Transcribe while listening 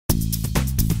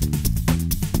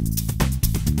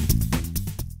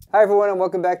Hi everyone and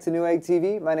welcome back to Newegg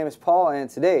TV. My name is Paul and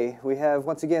today we have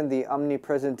once again the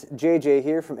omnipresent JJ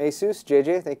here from ASUS.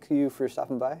 JJ, thank you for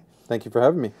stopping by. Thank you for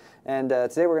having me. And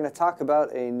today we're going to talk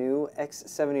about a new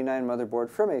X79 motherboard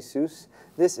from ASUS.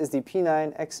 This is the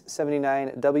P9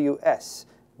 X79WS.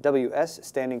 WS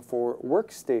standing for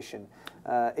Workstation.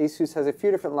 ASUS has a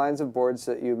few different lines of boards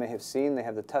that you may have seen. They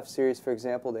have the Tough series, for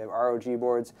example. They have ROG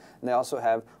boards, and they also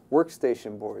have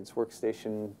Workstation boards.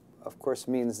 Workstation, of course,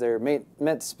 means they're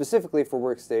meant specifically for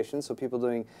workstations, so people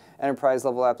doing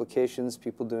enterprise-level applications,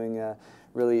 people doing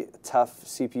really tough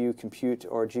CPU compute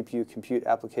or GPU compute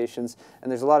applications. And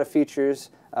there's a lot of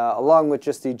features, along with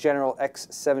just the general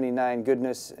X79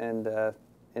 goodness and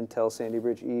Intel Sandy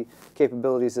Bridge E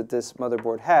capabilities that this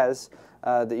motherboard has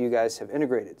that you guys have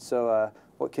integrated. So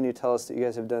what can you tell us that you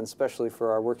guys have done specially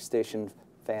for our workstation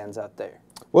fans out there?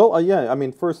 Well, yeah, I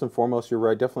mean, first and foremost, you're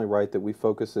right, definitely right that we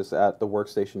focus this at the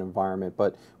workstation environment,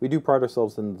 but we do pride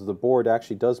ourselves in the board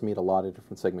actually does meet a lot of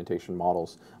different segmentation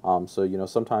models. So, you know,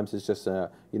 sometimes it's just, an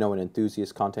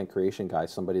enthusiast content creation guy,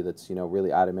 somebody that's,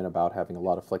 really adamant about having a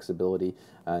lot of flexibility,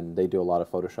 and they do a lot of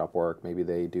Photoshop work. Maybe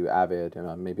they do Avid,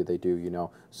 maybe they do,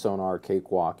 Sonar,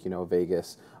 Cakewalk,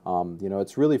 Vegas.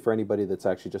 It's really for anybody that's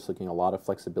actually just looking at a lot of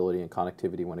flexibility and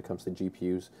connectivity when it comes to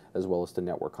GPUs as well as to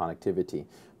network connectivity.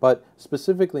 But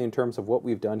specifically in terms of what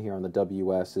we've done here on the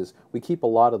WS is we keep a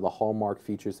lot of the hallmark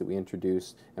features that we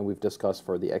introduced and we've discussed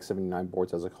for the X79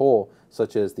 boards as a whole,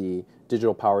 such as the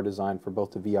digital power design for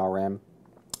both the VRM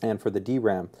and for the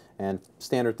DRAM, and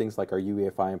standard things like our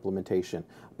UEFI implementation.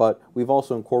 But we've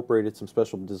also incorporated some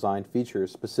special design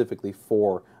features specifically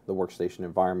for the workstation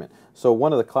environment. So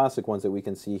one of the classic ones that we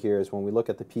can see here is when we look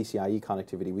at the PCIe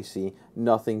connectivity, we see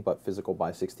nothing but physical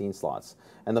by 16 slots.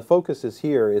 And the focus is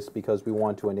here is because we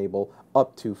want to enable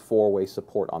up to 4-way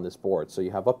support on this board. So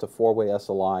you have up to 4-way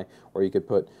SLI, or you could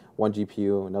put one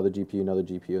GPU, another GPU, another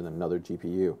GPU, and then another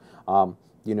GPU.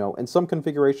 In some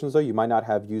configurations, though, you might not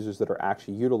have users that are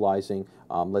actually utilizing,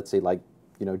 let's say, like,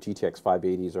 GTX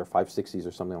 580s or 560s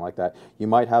or something like that. You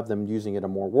might have them using it in a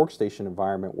more workstation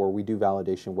environment where we do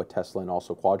validation with Tesla and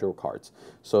also Quadro cards.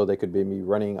 So they could be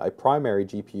running a primary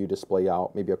GPU display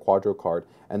out, maybe a Quadro card,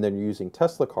 and then using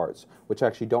Tesla cards, which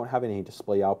actually don't have any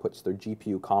display outputs. They're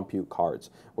GPU compute cards,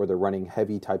 where they're running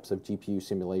heavy types of GPU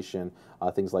simulation,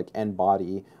 things like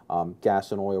N-body,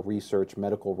 gas and oil research,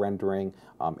 medical rendering,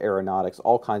 aeronautics,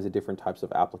 all kinds of different types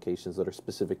of applications that are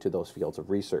specific to those fields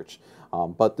of research.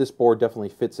 But this board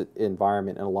definitely fits its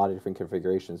environment in a lot of different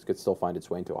configurations. It could still find its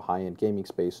way into a high-end gaming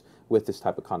space with this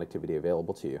type of connectivity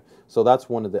available to you. So that's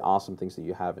one of the awesome things that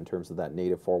you have in terms of that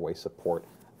native 4-way support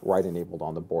right enabled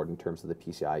on the board in terms of the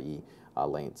PCIe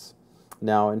lanes.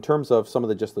 Now, in terms of some of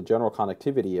the general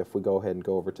connectivity, if we go ahead and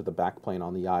go over to the backplane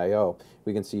on the I/O,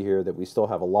 we can see here that we still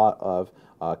have a lot of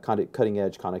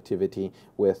cutting-edge connectivity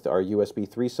with our USB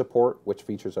 3 support, which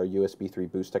features our USB 3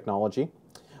 boost technology.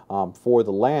 For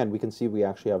the LAN, we can see we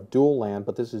actually have dual LAN,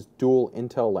 but this is dual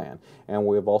Intel LAN, and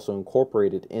we have also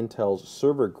incorporated Intel's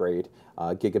server-grade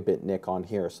gigabit NIC on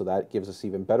here, so that gives us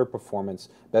even better performance,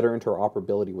 better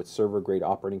interoperability with server-grade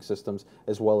operating systems,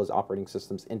 as well as operating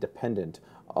systems independent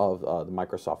of the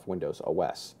Microsoft Windows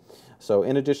OS. So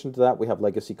in addition to that, we have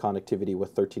legacy connectivity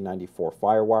with 1394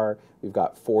 FireWire. We've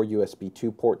got 4 USB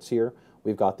 2 ports here.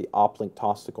 We've got the Uplink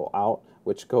Tactical out,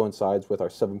 which coincides with our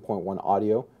 7.1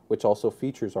 audio, which also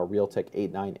features our Realtek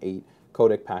 898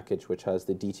 codec package, which has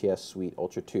the DTS Suite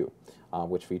Ultra 2,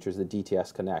 which features the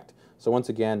DTS Connect. So once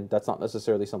again, that's not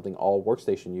necessarily something all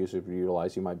workstation users would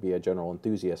utilize. You might be a general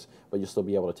enthusiast, but you'll still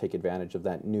be able to take advantage of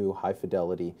that new high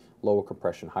fidelity, lower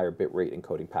compression, higher bitrate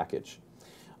encoding package.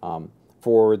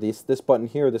 For this button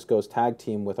here, this goes tag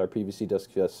team with our previously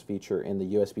discussed feature in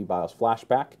the USB BIOS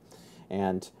flashback.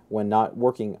 And when not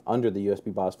working under the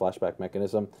USB BIOS flashback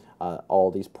mechanism, all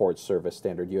these ports serve as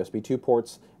standard USB 2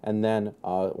 ports. And then,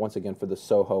 once again, for the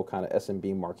Soho kind of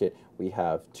SMB market, we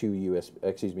have two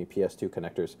PS2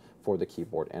 connectors for the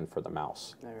keyboard and for the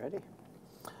mouse. Alrighty.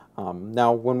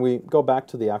 Now, when we go back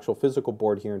to the actual physical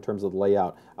board here in terms of the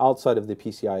layout, outside of the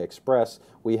PCI Express,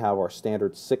 we have our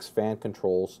standard 6 fan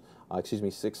controls,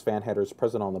 6 fan headers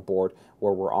present on the board,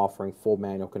 where we're offering full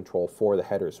manual control for the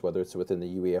headers, whether it's within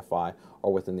the UEFI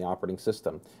or within the operating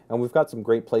system. And we've got some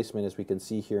great placement, as we can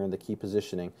see here in the key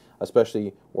positioning,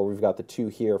 especially where we've got the 2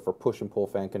 here for push and pull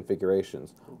fan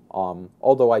configurations.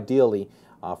 Although ideally,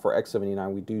 for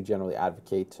X79, we do generally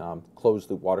advocate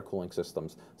closed-loop water cooling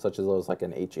systems, such as those like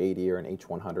an H80 or an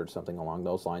H100, something along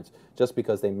those lines, just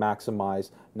because they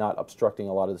maximize not obstructing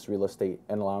a lot of this real estate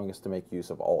and allowing us to make use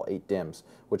of all 8 DIMMs,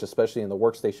 which especially in the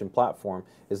workstation platform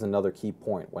is another key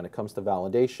point. When it comes to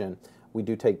validation, we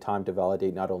do take time to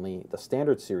validate not only the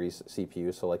standard series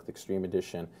CPUs, so like the Extreme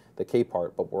Edition, the K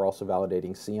part, but we're also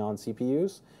validating Xeon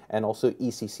CPUs and also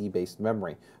ECC-based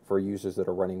memory for users that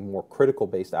are running more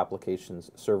critical-based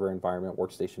applications, server environment,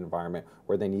 workstation environment,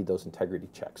 where they need those integrity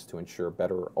checks to ensure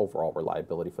better overall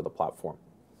reliability for the platform.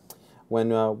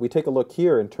 When we take a look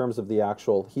here in terms of the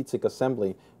actual heatsink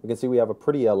assembly, we can see we have a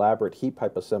pretty elaborate heat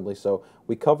pipe assembly. So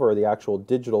we cover the actual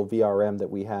digital VRM that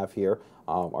we have here,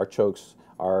 our chokes,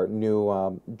 our new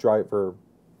our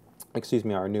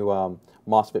new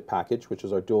MOSFET package, which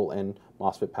is our dual-N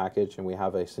MOSFET package, and we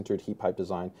have a sintered heat pipe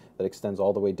design that extends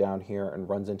all the way down here and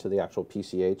runs into the actual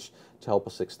PCH to help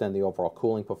us extend the overall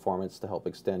cooling performance, to help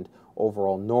extend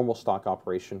overall normal stock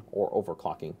operation or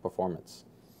overclocking performance.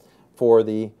 For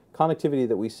the connectivity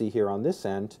that we see here on this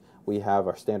end, we have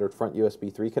our standard front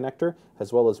USB 3 connector,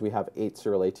 as well as we have 8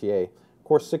 serial ATA. Of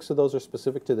course, 6 of those are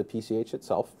specific to the PCH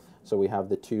itself, so we have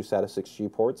the 2 SATA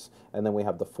 6G ports, and then we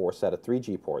have the 4 SATA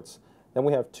 3G ports. Then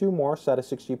we have 2 more SATA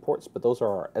 6G ports, but those are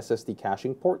our SSD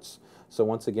caching ports. So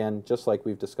once again, just like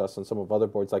we've discussed on some of other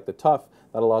boards like the TUF,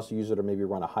 that allows the user to maybe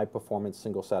run a high-performance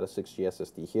single SATA 6G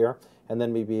SSD here, and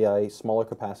then maybe a smaller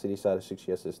capacity SATA 6G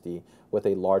SSD with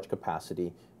a large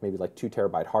capacity, maybe like 2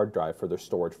 terabyte hard drive for their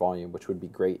storage volume, which would be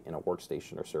great in a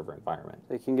workstation or server environment.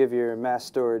 It can give your mass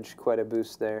storage quite a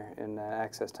boost there in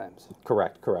access times.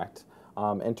 Correct, correct.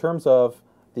 In terms of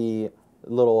the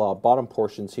little bottom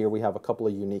portions here, we have a couple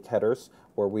of unique headers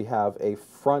where we have a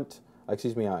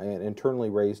an internally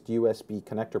raised USB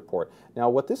connector port. Now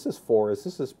what this is for is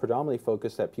this is predominantly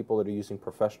focused at people that are using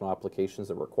professional applications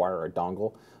that require a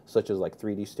dongle, such as like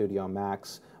 3D Studio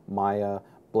Max, Maya,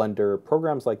 Blender,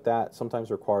 programs like that sometimes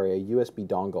require a USB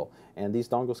dongle, and these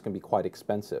dongles can be quite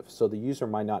expensive. So the user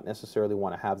might not necessarily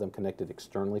want to have them connected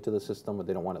externally to the system, or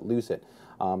they don't want to lose it.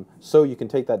 So you can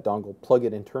take that dongle, plug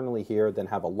it internally here, then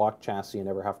have a locked chassis and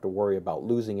never have to worry about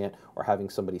losing it or having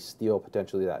somebody steal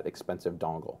potentially that expensive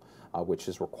dongle, which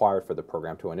is required for the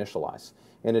program to initialize.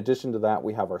 In addition to that,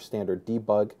 we have our standard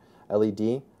debug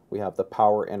LED, we have the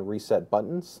power and reset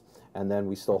buttons, and then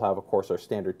we still have, of course, our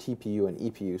standard TPU and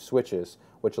EPU switches,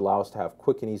 which allow us to have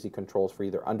quick and easy controls for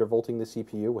either undervolting the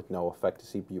CPU with no effect to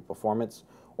CPU performance,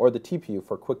 or the TPU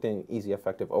for quick and easy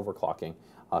effective overclocking,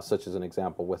 such as an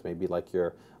example with maybe like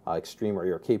your Extreme or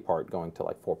your K part going to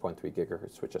like 4.3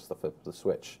 gigahertz with just the flip of the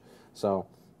switch. So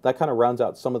that kind of rounds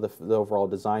out some of the overall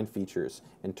design features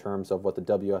in terms of what the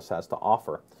WS has to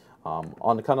offer.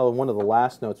 On kind of one of the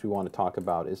last notes we want to talk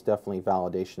about is definitely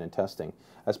validation and testing.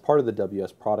 As part of the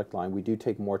WS product line, we do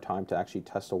take more time to actually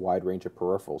test a wide range of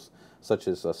peripherals, such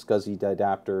as SCSI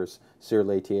adapters,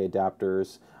 serial ATA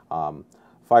adapters,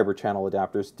 fiber channel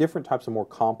adapters, different types of more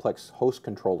complex host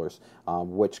controllers,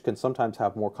 which can sometimes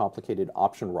have more complicated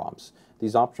option ROMs.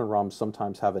 These option ROMs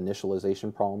sometimes have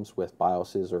initialization problems with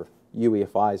BIOSes or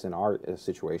UEFIs in our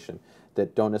situation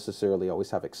that don't necessarily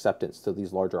always have acceptance to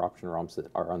these larger option ROMs that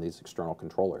are on these external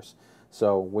controllers.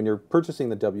 So when you're purchasing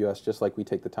the WS, just like we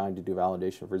take the time to do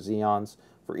validation for Xeons,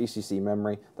 for ECC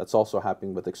memory, that's also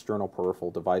happening with external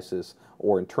peripheral devices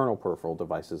or internal peripheral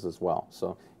devices as well.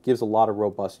 So it gives a lot of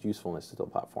robust usefulness to the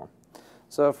platform.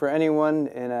 So for anyone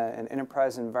in an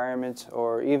enterprise environment,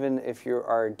 or even if you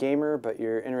are a gamer but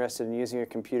you're interested in using your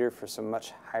computer for some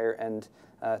much higher end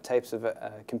types of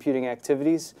computing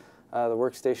activities, the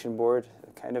Workstation board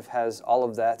kind of has all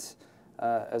of that,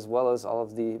 as well as all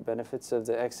of the benefits of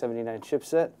the X79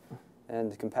 chipset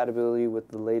and compatibility with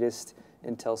the latest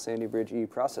Intel Sandy Bridge E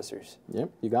processors. Yep,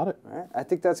 you got it. All right, I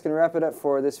think that's going to wrap it up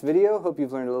for this video. Hope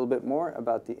you've learned a little bit more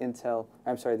about the the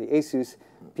ASUS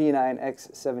P9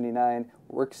 X79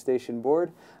 workstation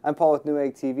board. I'm Paul with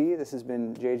Newegg TV. This has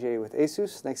been JJ with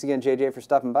ASUS. Thanks again, JJ, for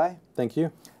stopping by. Thank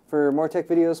you. For more tech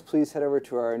videos, please head over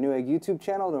to our Newegg YouTube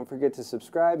channel. Don't forget to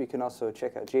subscribe. You can also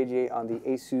check out JJ on the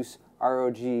ASUS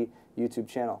ROG YouTube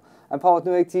channel. I'm Paul with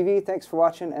Newegg TV. Thanks for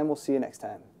watching, and we'll see you next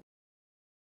time.